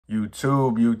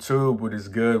YouTube, what is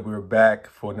good? We're back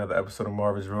for another episode of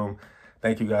Marvin's Room.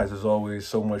 Thank you guys, as always,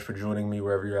 so much for joining me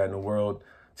wherever you're at in the world.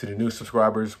 To the new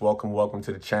subscribers, welcome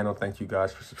to the channel. Thank you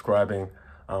guys for subscribing.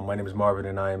 My name is Marvin,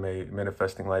 and I am a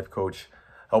manifesting life coach,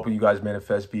 helping you guys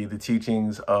manifest via the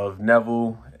teachings of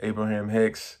Neville, Abraham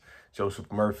Hicks,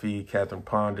 Joseph Murphy, Catherine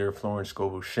Ponder, Florence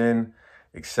Scovel Shinn,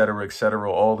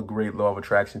 etc., all the great law of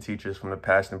attraction teachers from the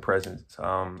past and present.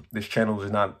 This channel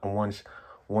is not a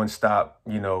one-stop,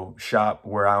 shop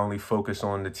where I only focus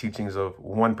on the teachings of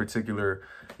one particular,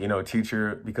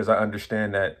 teacher, because I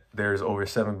understand that there's over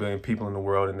 7 billion people in the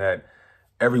world and that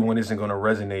everyone isn't going to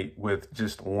resonate with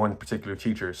just one particular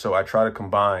teacher. So I try to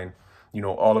combine,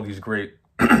 all of these great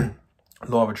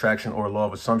law of attraction or law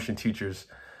of assumption teachers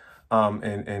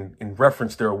and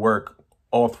reference their work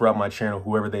all throughout my channel,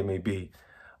 whoever they may be.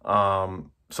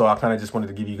 So I kind of just wanted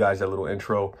to give you guys that little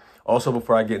intro. Also,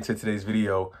 before I get into today's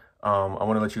video, I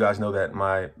want to let you guys know that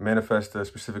my Manifest a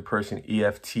Specific Person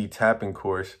EFT tapping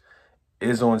course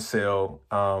is on sale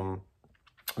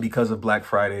because of Black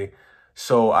Friday.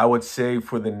 So I would say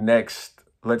for the next,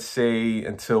 let's say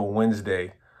until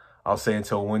Wednesday,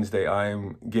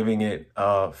 I'm giving it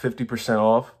 50%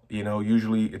 off.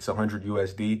 Usually it's 100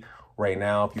 USD. Right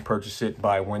now, if you purchase it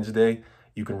by Wednesday,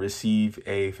 you can receive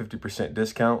a 50%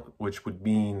 discount, which would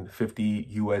mean 50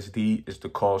 USD is the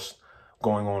cost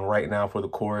going on right now for the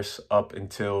course up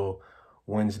until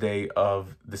Wednesday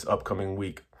of this upcoming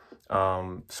week.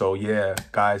 So yeah,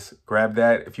 guys, grab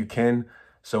that if you can.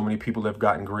 So many people have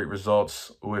gotten great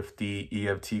results with the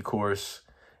EFT course.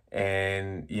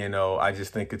 And, I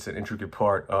just think it's an intricate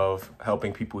part of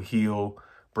helping people heal,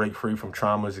 break free from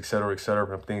traumas, et cetera,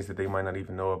 from things that they might not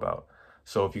even know about.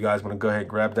 So if you guys want to go ahead and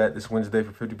grab that this Wednesday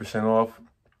for 50% off,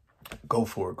 go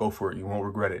for it. You won't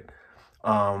regret it.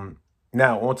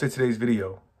 Now, on to today's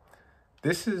video.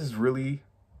 This is really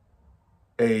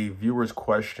a viewer's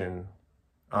question.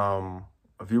 A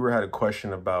viewer had a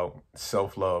question about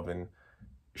self-love and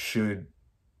should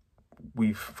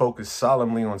we focus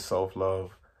solemnly on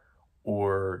self-love,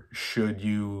 or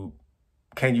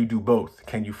can you do both?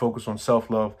 Can you focus on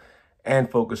self-love and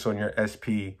focus on your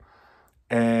SP?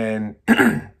 And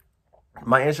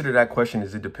my answer to that question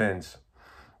is it depends.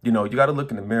 You got to look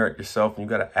in the mirror at yourself and you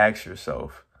got to ask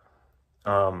yourself,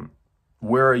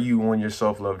 where are you on your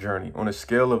self-love journey? On a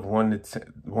scale of 1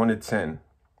 to 10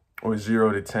 or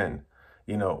 0 to 10,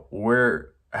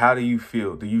 how do you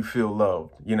feel? Do you feel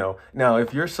loved? Now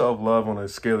if your self-love on a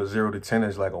scale of 0 to 10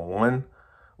 is like a 1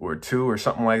 or a 2 or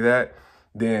something like that,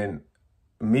 then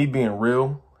me being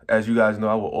real, as you guys know,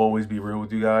 I will always be real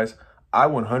with you guys. I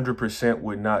 100%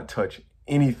 would not touch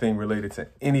anything related to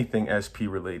anything SP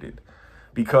related,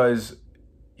 because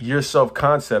your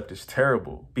self-concept is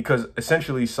terrible, because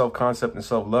essentially self-concept and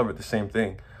self-love are the same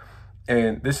thing.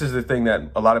 And this is the thing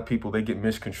that a lot of people, they get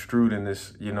misconstrued in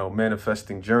this,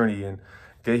 manifesting journey. And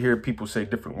they hear people say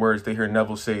different words. They hear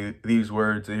Neville say these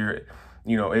words. They hear,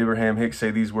 Abraham Hicks say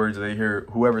these words. They hear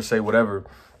whoever say whatever.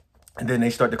 And then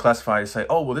they start to classify and say,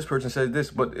 oh, well, this person said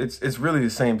this, but it's really the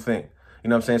same thing. You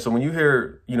know what I'm saying? So when you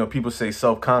hear, people say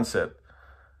self-concept,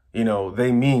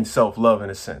 they mean self-love in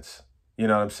a sense. You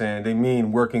know what I'm saying? They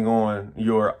mean working on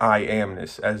your I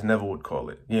amness, as Neville would call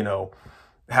it.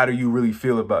 How do you really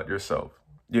feel about yourself?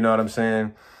 You know what I'm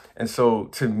saying? And so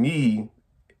to me,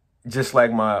 just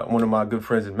like one of my good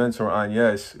friends and mentor,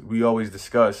 Agnes, we always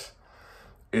discuss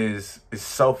is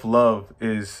self-love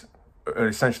is, or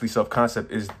essentially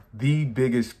self-concept is the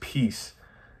biggest piece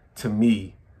to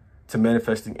me to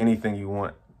manifesting anything you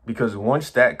want. Because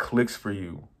once that clicks for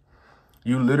you,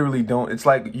 you literally don't, it's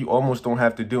like you almost don't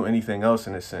have to do anything else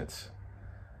in a sense.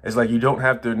 It's like you don't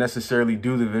have to necessarily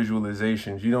do the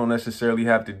visualizations. You don't necessarily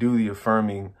have to do the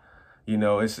affirming.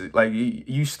 It's like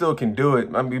you still can do it.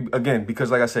 I mean, again,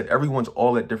 because like I said, everyone's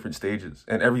all at different stages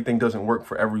and everything doesn't work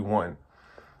for everyone.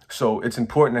 So it's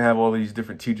important to have all these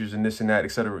different teachers and this and that, et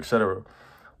cetera.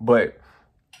 But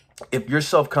if your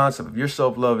self-concept, if your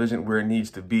self-love isn't where it needs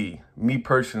to be, me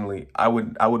personally, I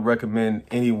would recommend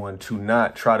anyone to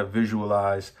not try to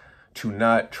visualize, to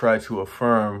not try to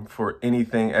affirm for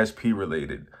anything SP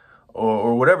related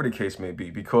or whatever the case may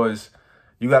be, because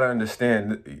you got to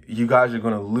understand you guys are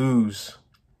going to lose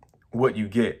what you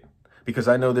get. Because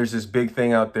I know there's this big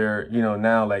thing out there,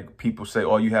 now like people say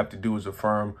all you have to do is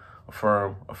affirm.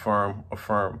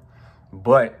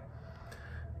 But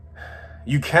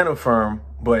you can affirm,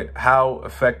 but how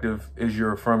effective is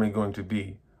your affirming going to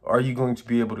be? Are you going to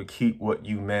be able to keep what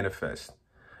you manifest?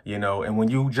 And when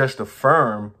you just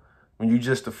affirm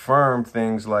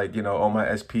things like, oh,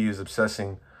 my SP is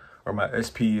obsessing or my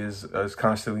SP is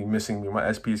constantly missing me.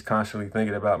 My SP is constantly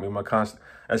thinking about me. My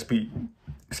SP,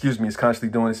 excuse me, is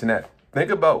constantly doing this and that. Think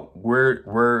about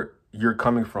where you're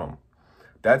coming from.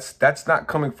 That's not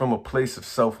coming from a place of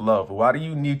self-love. Why do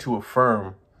you need to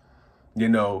affirm,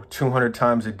 200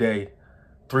 times a day,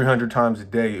 300 times a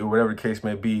day, or whatever the case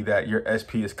may be, that your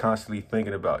SP is constantly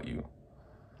thinking about you?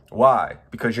 Why?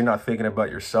 Because you're not thinking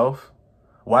about yourself?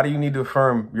 Why do you need to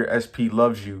affirm your SP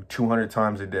loves you 200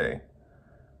 times a day?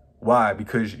 Why?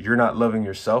 Because you're not loving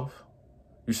yourself?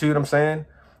 You see what I'm saying?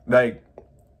 Like,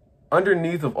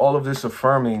 underneath of all of this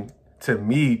affirming, to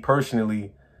me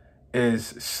personally,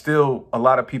 is still a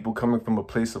lot of people coming from a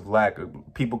place of lack,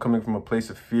 people coming from a place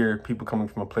of fear, people coming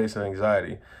from a place of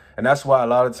anxiety. And that's why a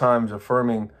lot of times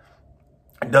affirming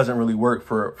doesn't really work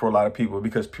for a lot of people,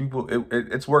 because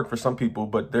it's worked for some people,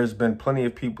 but there's been plenty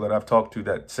of people that I've talked to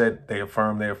that said they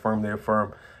affirm,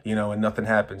 and nothing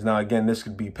happens. Now, again, this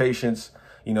could be patience,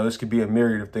 this could be a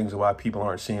myriad of things of why people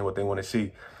aren't seeing what they want to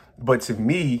see. But to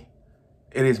me,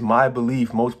 it is my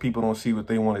belief most people don't see what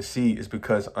they want to see is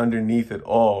because underneath it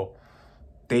all,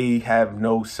 they have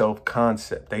no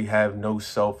self-concept. They have no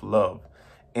self-love.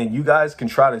 And you guys can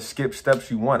try to skip steps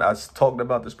you want. I've talked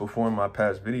about this before in my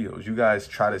past videos. You guys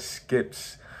skip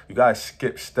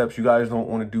steps. You guys don't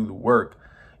want to do the work.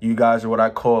 You guys are what I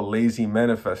call lazy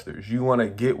manifestors. You want to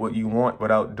get what you want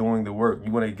without doing the work.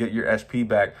 You want to get your SP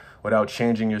back without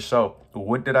changing yourself.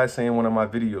 What did I say in one of my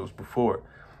videos before?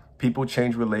 People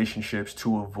change relationships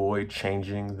to avoid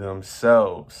changing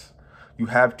themselves. You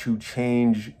have to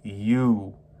change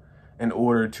you in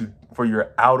order for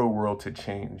your outer world to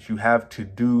change. You have to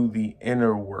do the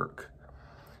inner work.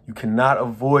 You cannot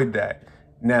avoid that.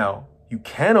 Now, you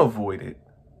can avoid it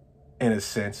in a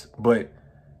sense, but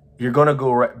you're going to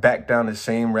go right back down the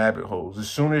same rabbit holes. As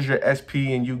soon as your SP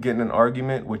and you get in an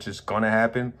argument, which is going to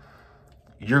happen,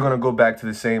 you're going to go back to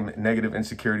the same negative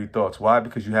insecurity thoughts. Why?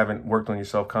 Because you haven't worked on your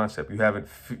self-concept. You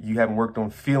haven't worked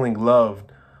on feeling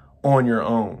loved on your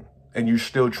own. And you're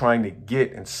still trying to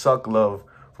get and suck love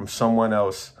from someone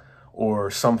else or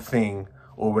something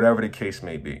or whatever the case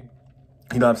may be.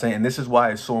 You know what I'm saying? And this is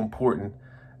why it's so important.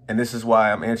 And this is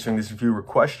why I'm answering this viewer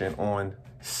question on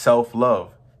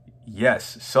self-love.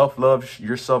 Yes, self-love,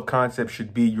 your self-concept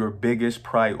should be your biggest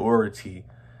priority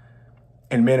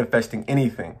in manifesting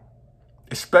anything,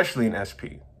 especially in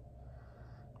SP.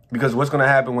 Because what's going to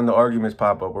happen when the arguments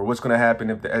pop up, or what's going to happen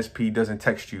if the SP doesn't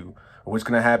text you, or what's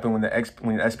going to happen when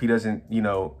the SP doesn't,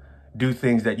 do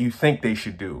things that you think they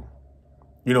should do?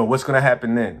 What's going to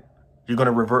happen then? You're going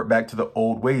to revert back to the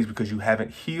old ways because you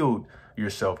haven't healed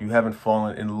yourself. You haven't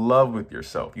fallen in love with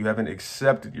yourself. You haven't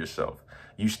accepted yourself.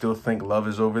 You still think love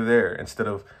is over there instead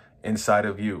of inside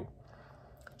of you.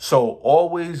 So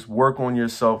always work on your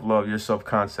self-love, your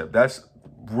self-concept. That's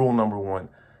rule number one.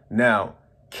 Now,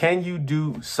 can you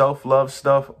do self-love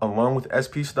stuff along with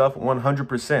SP stuff?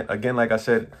 100%. Again, like I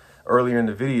said earlier in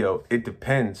the video, it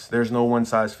depends. There's no one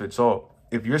size fits all.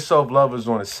 If your self-love is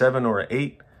on a 7 or an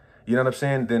 8, you know what I'm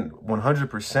saying? Then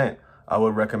 100% I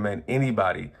would recommend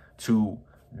anybody to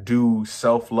do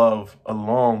self-love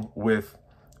along with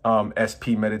SP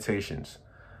meditations,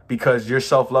 because your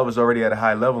self-love is already at a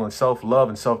high level, and self-love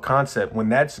and self-concept, when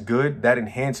that's good, that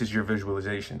enhances your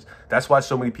visualizations. That's why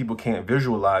so many people can't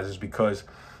visualize, is because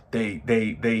they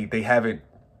haven't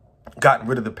gotten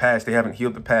rid of the past. They haven't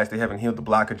healed the past. They haven't healed the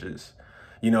blockages,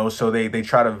 so they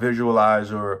try to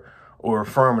visualize or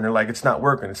affirm, and they're like, it's not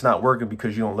working. It's not working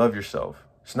because you don't love yourself.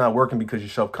 It's not working because your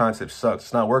self-concept sucks.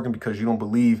 It's not working because you don't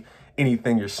believe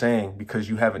anything you're saying, because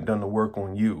you haven't done the work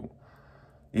on you.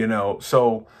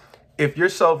 So if your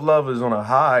self-love is on a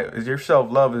high, if your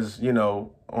self-love is,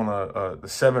 on a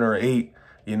 7 or 8,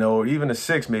 or even a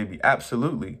 6 maybe,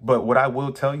 absolutely. But what I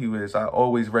will tell you is I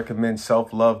always recommend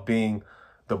self-love being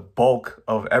the bulk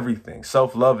of everything.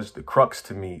 Self-love is the crux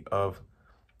to me of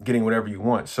getting whatever you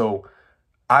want. So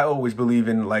I always believe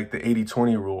in like the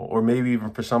 80-20 rule, or maybe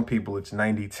even for some people it's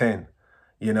 90-10.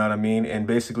 You know what I mean? And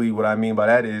basically what I mean by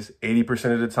that is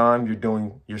 80% of the time you're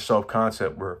doing your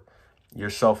self-concept work, your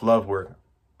self-love work.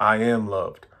 I am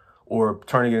loved, or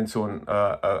turning it into an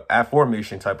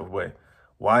affirmation type of way.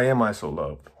 Why am I so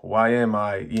loved? Why am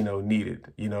I,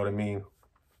 needed? You know what I mean?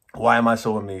 Why am I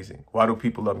so amazing? Why do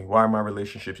people love me? Why are my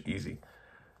relationships easy?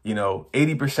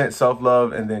 80%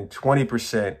 self-love, and then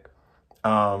 20%,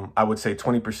 I would say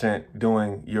 20%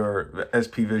 doing your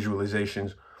SP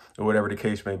visualizations or whatever the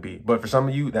case may be. But for some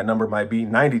of you, that number might be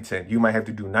 90-10. You might have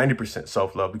to do 90%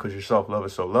 self-love because your self-love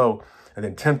is so low, and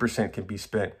then 10% can be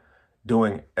spent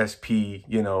doing SP,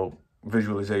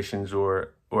 visualizations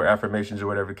or affirmations or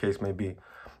whatever the case may be.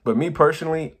 But me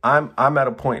personally, I'm at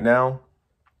a point now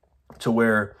to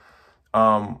where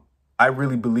I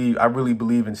really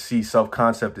believe and see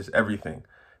self-concept as everything.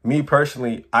 Me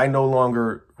personally, I no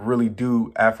longer really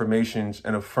do affirmations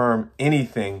and affirm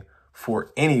anything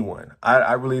for anyone.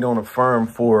 I really don't affirm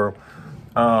for,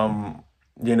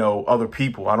 other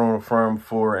people. I don't affirm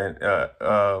for,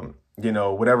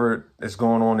 whatever is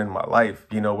going on in my life,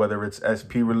 whether it's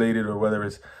SP related or whether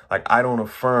it's like, I don't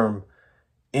affirm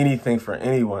anything for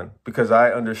anyone because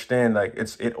I understand like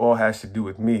it all has to do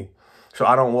with me. So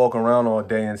I don't walk around all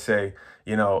day and say,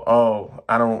 I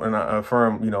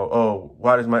affirm,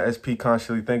 why does my SP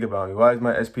constantly think about me? Why is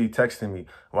my SP texting me?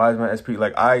 Why is my SP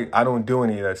like, I don't do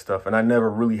any of that stuff. And I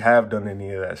never really have done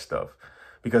any of that stuff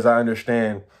because I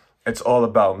understand it's all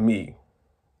about me.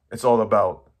 It's all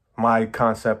about my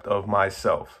concept of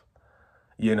myself,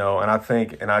 and I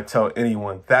think, and I tell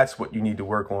anyone that's what you need to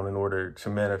work on in order to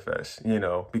manifest,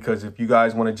 because if you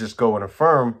guys want to just go and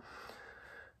affirm,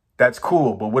 that's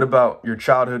cool. But what about your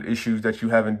childhood issues that you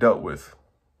haven't dealt with?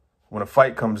 When a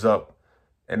fight comes up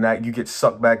and that you get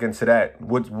sucked back into that,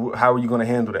 how are you going to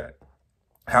handle that?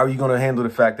 How are you going to handle the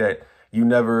fact that you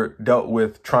never dealt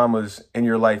with traumas in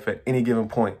your life at any given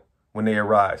point when they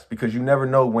arise? Because you never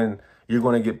know when you're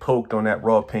going to get poked on that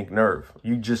raw pink nerve.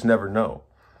 You just never know.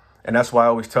 And that's why I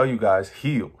always tell you guys,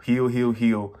 heal, heal, heal,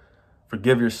 heal.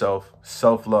 Forgive yourself,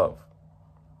 self-love.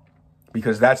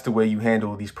 Because that's the way you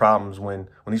handle these problems when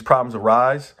these problems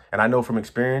arise. And I know from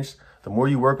experience, the more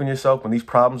you work on yourself, when these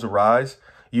problems arise,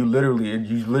 you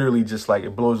literally just like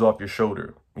it blows off your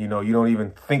shoulder. You don't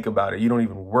even think about it. You don't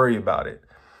even worry about it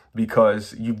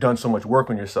because you've done so much work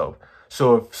on yourself.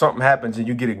 So if something happens and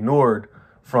you get ignored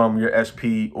from your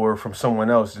SP or from someone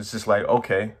else, it's just like,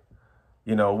 okay,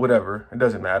 whatever. It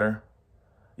doesn't matter.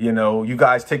 You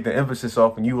guys take the emphasis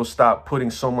off and you will stop putting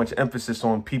so much emphasis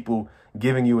on people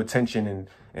giving you attention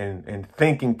and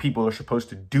thinking people are supposed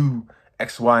to do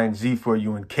X, Y, and Z for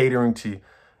you and catering to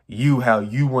you how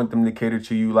you want them to cater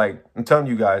to you. Like I'm telling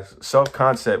you guys,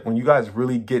 self-concept, when you guys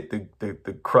really get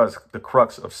the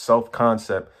crux of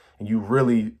self-concept and you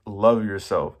really love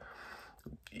yourself,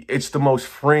 it's the most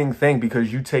freeing thing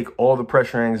because you take all the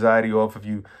pressure and anxiety off of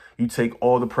you. You take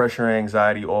all the pressure and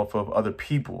anxiety off of other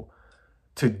people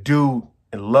to do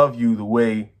and love you the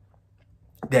way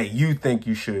that you think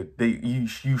you should.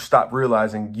 You stop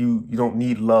realizing you don't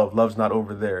need love. Love's not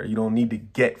over there. You don't need to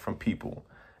get from people.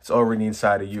 It's already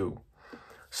inside of you.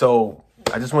 So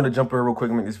I just want to jump in real quick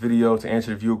and make this video to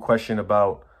answer the viewer question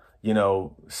about,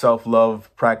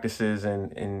 self-love practices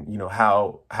and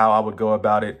how I would go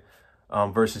about it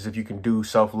versus if you can do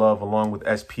self-love along with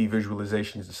SP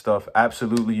visualizations and stuff.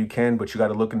 Absolutely you can, but you got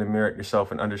to look in the mirror at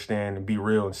yourself and understand and be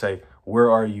real and say, where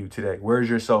are you today? Where's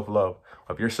your self-love?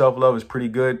 If your self-love is pretty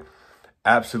good,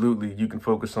 absolutely, you can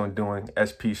focus on doing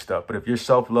SP stuff. But if your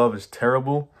self-love is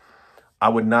terrible, I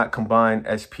would not combine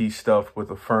SP stuff with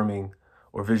affirming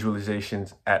or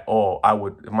visualizations at all.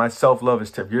 If my self-love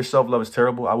is if your self-love is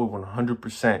terrible, I would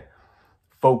 100%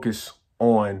 focus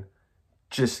on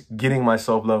just getting my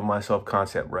self-love and my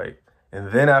self-concept right.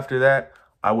 And then after that,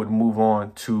 I would move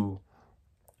on to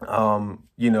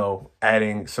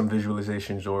adding some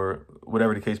visualizations or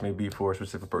whatever the case may be for a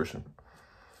specific person.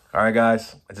 All right,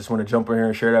 guys, I just want to jump in here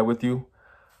and share that with you.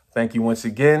 Thank you once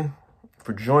again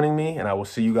for joining me, and I will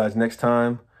see you guys next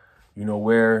time. You know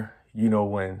where, you know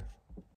when.